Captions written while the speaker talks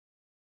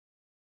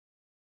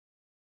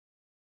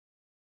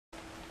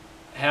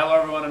Hello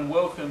everyone and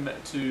welcome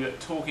to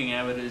Talking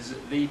Amateurs,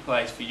 the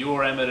place for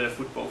your amateur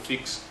football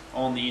fix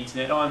on the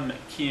internet. I'm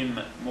Kim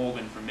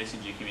Morgan from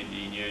Messenger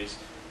Community News,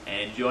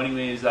 and joining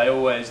me as they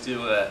always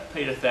do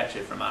Peter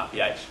Thatcher from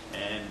RPH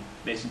and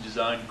Messenger's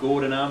own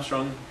Gordon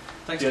Armstrong.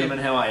 Thanks, gentlemen,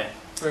 Kim. how are you?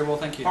 Very well,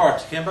 thank you.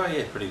 Alright, Kimbo,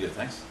 yeah, pretty good,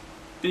 thanks.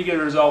 Bigger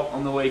result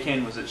on the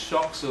weekend, was it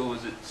Shocks or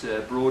was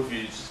it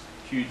Broadview's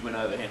huge win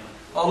over Henley?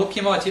 Oh look,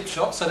 Kim, I tipped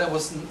Shocks, so that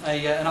wasn't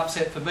an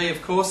upset for me,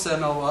 of course,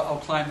 and I'll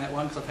claim that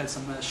one because I've had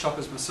some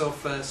shockers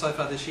myself so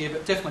far this year,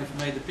 but definitely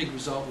for me the big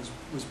result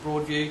was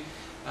Broadview.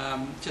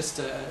 Just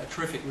a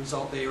terrific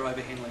result there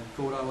over Henley.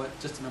 Gordo,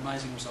 just an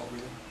amazing result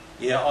really.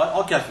 Yeah,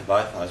 I'll go for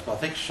both those, but I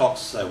think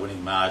Shocks'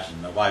 winning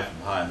margin away from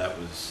home, that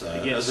was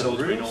a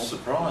real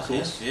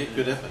surprise. Yeah,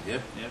 good effort,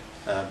 yep.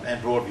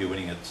 And Broadview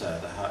winning it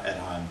at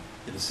home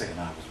in the second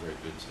half was very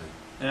good too.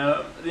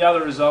 Now, the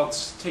other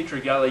results, Thatcher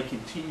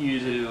continue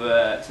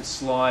to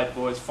slide,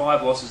 boys.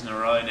 5 losses in a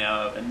row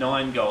now, a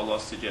 9-goal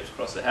loss to Jeps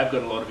Cross. They have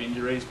got a lot of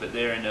injuries, but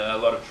they're in a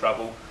lot of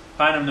trouble.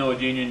 Payneham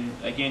Norwood Union,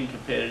 again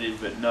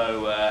competitive, but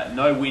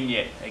no win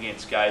yet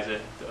against Gazer.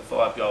 A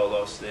 5-goal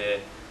loss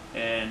there.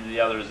 And the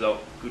other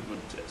result, Goodwood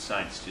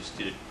Saints just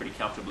did it pretty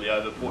comfortably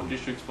over Port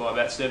Districts by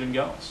about 7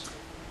 goals.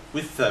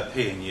 With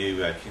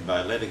PNU,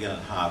 Kimbo, led again at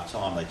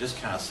half-time. They just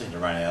can't seem to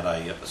run out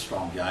a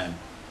strong game.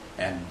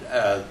 And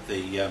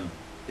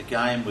the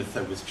game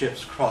with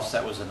Jeps Cross,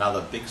 that was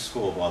another big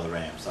score by the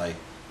Rams.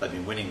 They've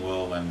been winning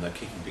well and they're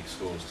kicking big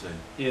scores too.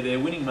 Yeah, their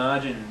winning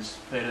margins,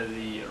 Peter,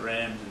 the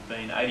Rams have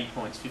been 80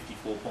 points,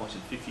 54 points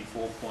and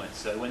 54 points.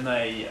 So when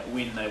they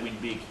win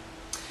big.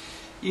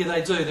 Yeah,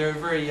 they do. They're a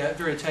very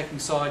attacking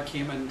side,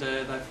 Kim, and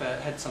they've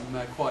had some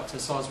quite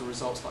sizable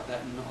results like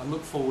that. And I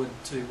look forward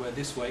to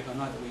this week. I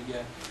know that we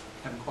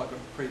haven't quite got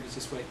the previews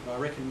this week, but I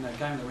reckon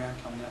game of the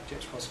round coming up,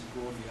 Jeps Cross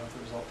and Broadview after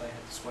the result they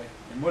had this week.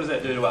 And what does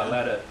that do to our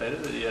ladder, Peter,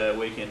 the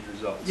weekend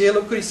results? Yeah,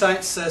 look, Goody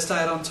Saints stay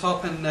out on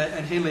top, and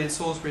Henley and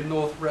Salisbury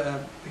North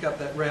pick up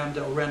that round,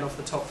 or round off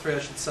the top 3, I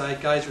should say.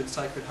 Gazer and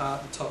Sacred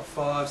Heart, the top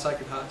 5.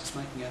 Sacred Heart just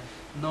making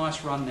a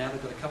nice run now.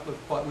 They've got a couple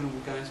of quite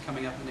winnable games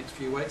coming up in the next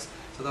few weeks,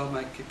 so they'll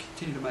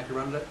continue to make a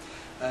run at it.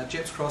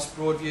 Jeps Cross,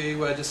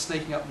 Broadview just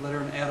sneaking up the ladder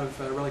and out of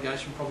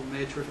relegation problem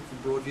there, terrific from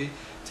Broadview.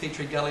 Tea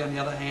Gully on the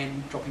other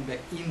hand dropping back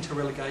into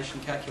relegation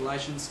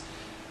calculations.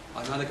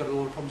 I know they've got a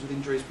lot of problems with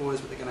injuries, boys,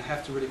 but they're going to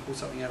have to really pull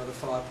something out of the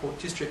fire. Port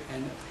District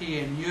and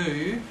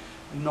PNU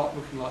not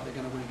looking like they're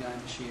going to win a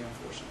game this year,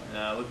 unfortunately.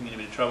 No, looking in a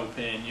bit of trouble,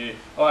 PNU.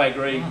 I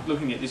agree,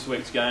 looking at this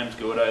week's games,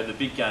 Gordo, the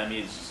big game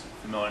is,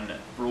 for mine,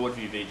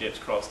 Broadview v Jeps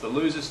Cross. The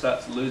loser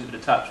starts to lose a bit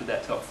of touch with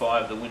that top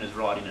 5, the winner's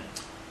right in it.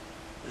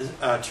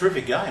 A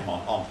terrific game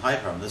on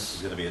paper, and this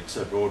is going to be at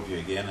Broadview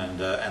again. And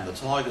the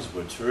Tigers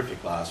were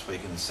terrific last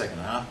week in the second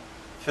half.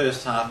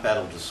 First half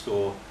battle to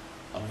score.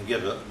 I'm going to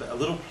give a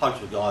little plug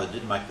to a guy that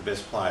didn't make the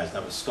best players. And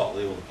that was Scott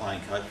Leal, the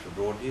playing coach for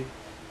Broadview.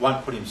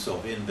 Won't put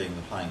himself in being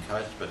the playing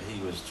coach, but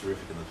he was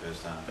terrific in the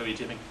first half. Who are you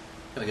tipping?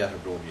 Going to go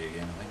for Broadview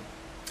again, I think.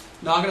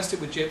 No, I'm going to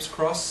stick with Jeps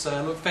Cross.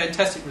 Look,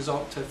 fantastic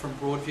result from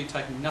Broadview,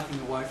 taking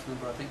nothing away from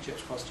them, but I think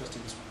Jeps Cross just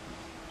in this one.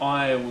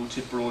 I will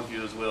tip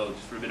Broadview as well,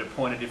 just for a bit of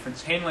point of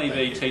difference. Henley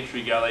v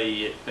Thatcher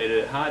Gully,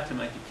 Peter, hard to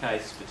make a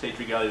case for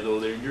Thatcher Gully with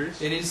all their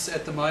injuries. It is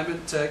at the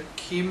moment.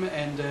 Kim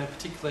and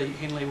particularly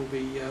Henley will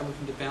be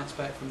looking to bounce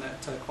back from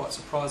that quite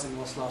surprising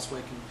loss last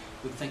week, and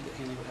would think that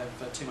Henley would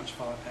have too much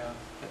firepower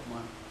at the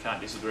moment.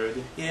 Can't disagree with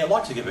you. Yeah, I'd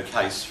like to give a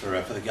case for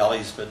the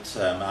Gullies, but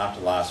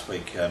after last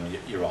week,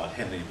 you're right,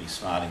 Henley would be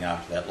smarting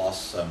after that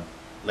loss.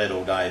 Led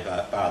all day,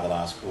 bar the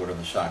last quarter, and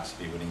the Sharks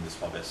would be winning this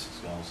by about 6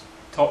 goals.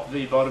 Top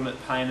v bottom at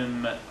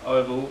Payneham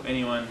Oval.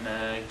 Anyone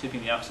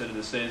tipping the upset of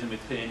the season with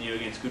PNU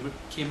against Goodwood?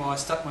 Kim, I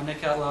stuck my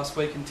neck out last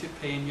week and tipped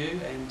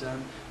PNU, and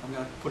I'm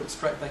going to put it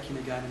straight back in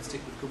again and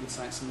stick with Goodwood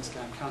Saints in this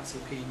game. Can't see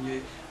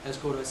PNU, as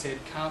Gordo said,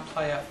 can't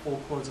play out 4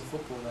 quarters of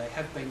football. They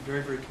have been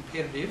very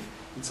competitive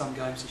in some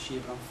games this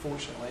year, but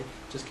unfortunately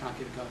just can't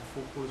get it going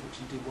 4 quarters, which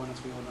you did one,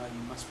 as we all know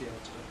you must be able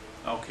to do.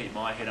 I'll keep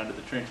my head under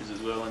the trenches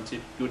as well and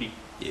tip Goody.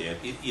 Yeah,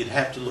 you'd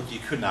have to look. You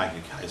couldn't argue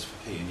a case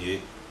for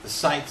PNU. The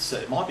Saints,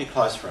 it might be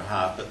close for a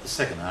half, but the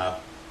second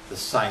half, the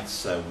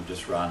Saints will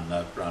just run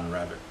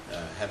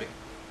havoc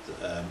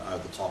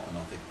over the top, and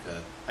I think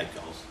 8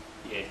 goals.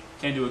 Yeah,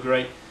 tend to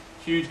agree.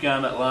 Huge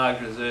game at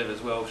Largs Reserve as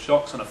well.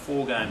 Shocks on a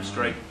 4-game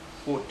streak.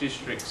 Port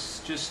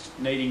Districts just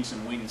needing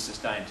some wins to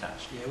stay in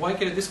touch. Yeah, won't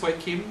get it this week,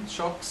 Kim.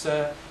 Shocks,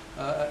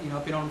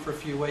 I've been on for a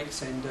few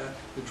weeks, and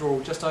the draw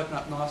will just open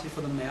up nicely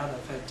for them now.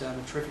 They've had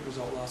a terrific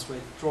result last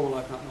week. The draw will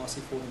open up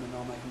nicely for them, and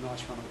they'll make a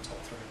nice run at the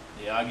top 3.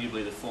 Yeah,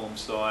 arguably the form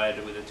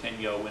side with a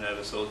 10-goal win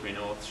over Salisbury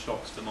North.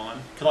 Shocks for mine.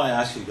 Can I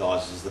ask you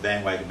guys, is the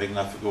bandwagon big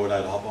enough for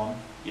Gordo to hop on?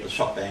 Yep. The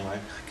Shock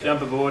bandwagon? Okay.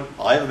 Jump aboard.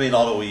 I haven't been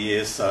on all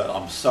years, so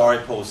I'm sorry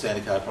Paul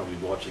Sandico probably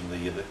watching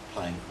the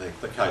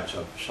coach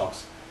of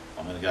Shocks.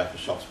 I'm going to go for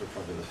Shocks for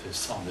probably the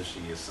first time this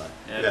year, so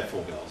about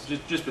 4 goals.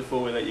 Just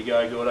before we let you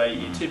go, Gordo,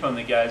 you tip on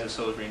the Gazer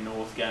Salisbury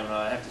North game, and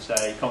I have to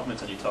say,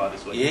 compliments on your tie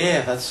this week.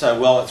 Yeah, that's so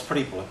well. It's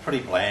pretty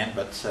bland,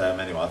 but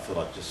anyway, I thought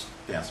I'd just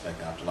bounce back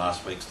after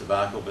last week's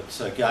debacle. But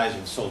Gazer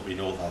and Salisbury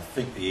North, I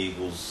think the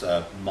Eagles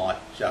might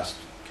just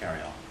carry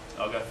on.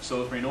 I'll go for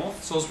Salisbury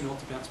North. Salisbury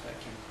North to bounce back,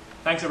 Ken.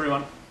 Thanks,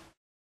 everyone.